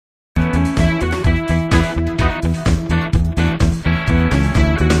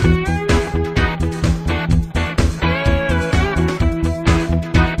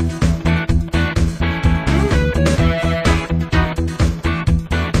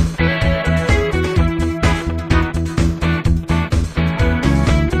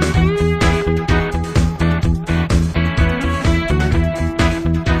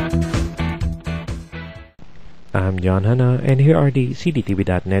John Hanna, and here are the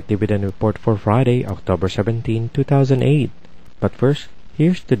CDTV.net dividend report for Friday, October 17, 2008. But first,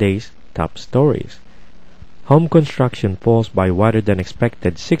 here's today's top stories. Home construction falls by wider than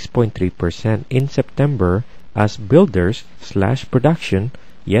expected 6.3% in September as builders slash production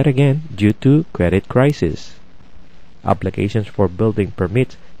yet again due to credit crisis. Applications for building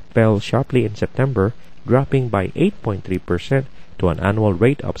permits fell sharply in September, dropping by 8.3% to an annual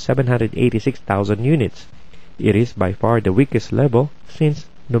rate of 786,000 units. It is by far the weakest level since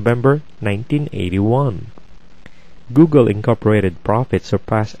November 1981. Google Incorporated profits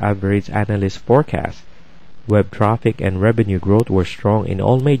surpassed average analyst forecasts. Web traffic and revenue growth were strong in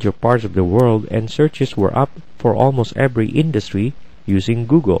all major parts of the world, and searches were up for almost every industry using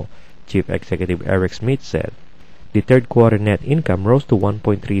Google, Chief Executive Eric Schmidt said. The third quarter net income rose to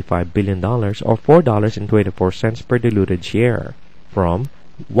 $1.35 billion or $4.24 per diluted share from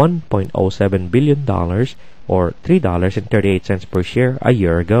 $1.07 billion or $3.38 per share a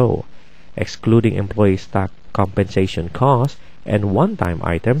year ago. Excluding employee stock compensation costs and one-time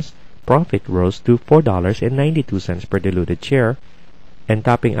items, profit rose to $4.92 per diluted share and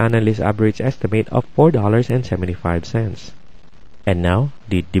topping analyst average estimate of $4.75. And now,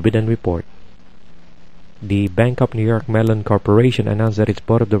 the dividend report. The Bank of New York Mellon Corporation announced that its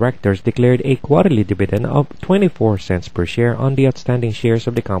board of directors declared a quarterly dividend of 24 cents per share on the outstanding shares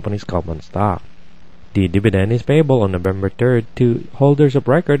of the company's common stock. The dividend is payable on November 3rd to holders of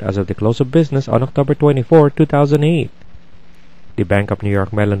record as of the close of business on October 24, 2008. The Bank of New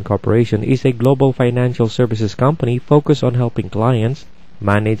York Mellon Corporation is a global financial services company focused on helping clients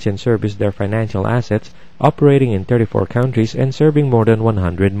manage and service their financial assets, operating in 34 countries and serving more than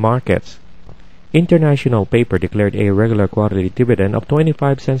 100 markets. International Paper declared a regular quarterly dividend of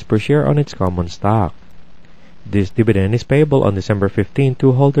 25 cents per share on its common stock. This dividend is payable on December 15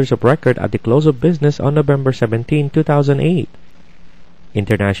 to holders of record at the close of business on November 17, 2008.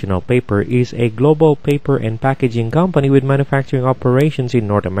 International Paper is a global paper and packaging company with manufacturing operations in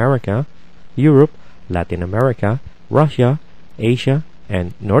North America, Europe, Latin America, Russia, Asia,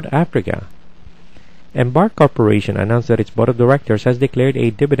 and North Africa. Embarq Corporation announced that its board of directors has declared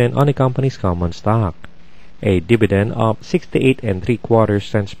a dividend on the company's common stock. A dividend of 68 3/4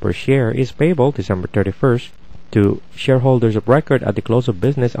 cents per share is payable December 31st to shareholders of record at the close of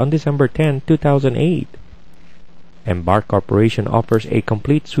business on December 10, 2008. Embarq Corporation offers a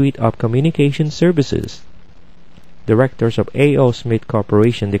complete suite of communication services. Directors of A.O. Smith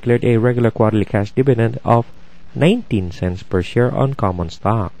Corporation declared a regular quarterly cash dividend of 19 cents per share on common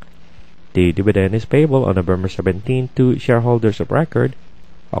stock. The dividend is payable on November 17 to shareholders of record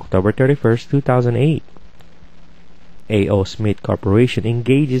October 31st, 2008. A.O. Smith Corporation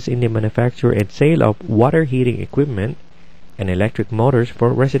engages in the manufacture and sale of water heating equipment and electric motors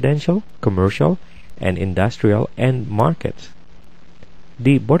for residential, commercial, and industrial end markets.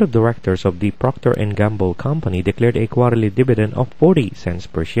 The board of directors of the Procter & Gamble Company declared a quarterly dividend of 40 cents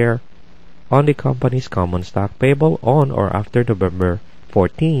per share on the company's common stock payable on or after November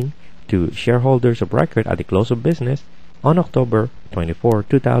 14 to shareholders of record at the close of business on October 24,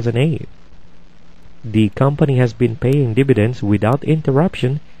 2008. The company has been paying dividends without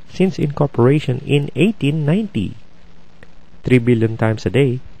interruption since incorporation in 1890. 3 billion times a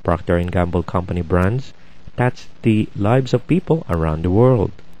day, Procter & Gamble Company brands touch the lives of people around the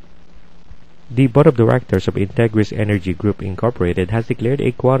world. The board of directors of Integrys Energy Group Incorporated has declared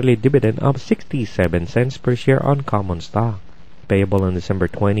a quarterly dividend of 67 cents per share on common stock, payable on December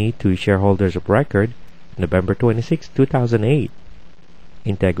 20 to shareholders of record November 26, 2008.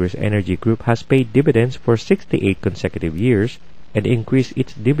 Integrys Energy Group has paid dividends for 68 consecutive years and increased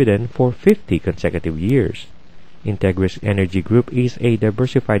its dividend for 50 consecutive years. Integrys Energy Group is a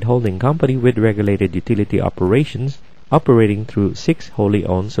diversified holding company with regulated utility operations operating through 6 wholly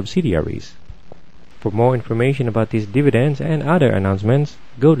owned subsidiaries. For more information about these dividends and other announcements,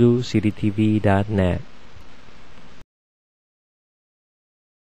 go to cdtv.net.